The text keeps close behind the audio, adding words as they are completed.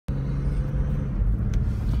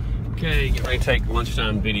Okay, get ready to take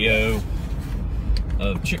lunchtime video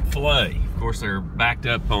of Chick-fil-A. Of course, they're backed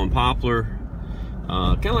up on Poplar.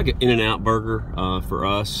 Kind of like an In-N-Out burger for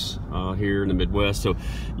us here in the Midwest. So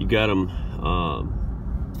you got them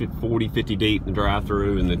 40, 50 deep in the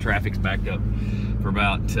drive-through, and the traffic's backed up for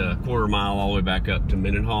about a quarter mile all the way back up to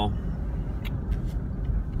Mendenhall.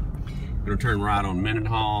 Gonna turn right on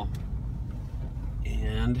Mendenhall,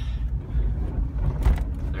 and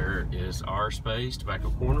there is our space, tobacco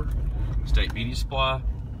corner, State Beauty Supply.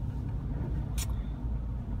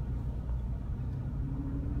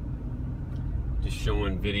 Just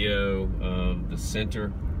showing video of the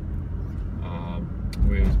center,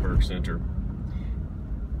 Williamsburg Center.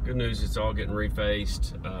 Good news, it's all getting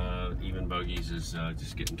refaced. Even Bogies is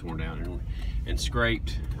just getting torn down and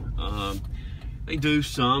scraped. They do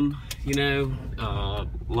some, you know,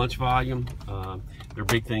 lunch volume. Their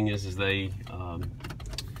big thing is they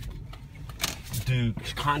do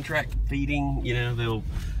contract feeding. You know,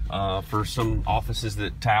 they'll for some offices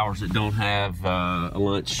towers that don't have a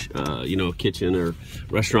lunch, you know, a kitchen or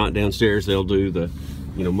restaurant downstairs, they'll do the,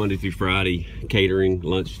 you know, Monday through Friday catering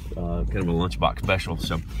lunch, kind of a lunchbox special.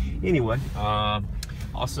 So anyway,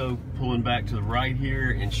 also pulling back to the right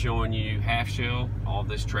here and showing you Half Shell. All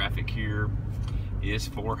this traffic here is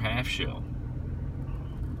for Half Shell.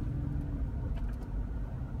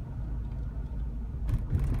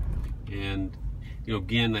 And you know,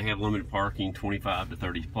 again, they have limited parking, 25 to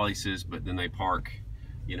 30 places, but then they park,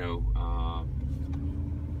 you know,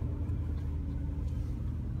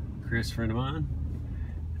 Chris, friend of mine,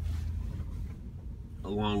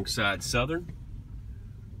 alongside Southern,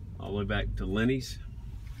 all the way back to Lenny's.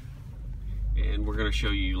 And we're going to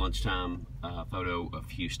show you lunchtime photo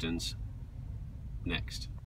of Houston's next.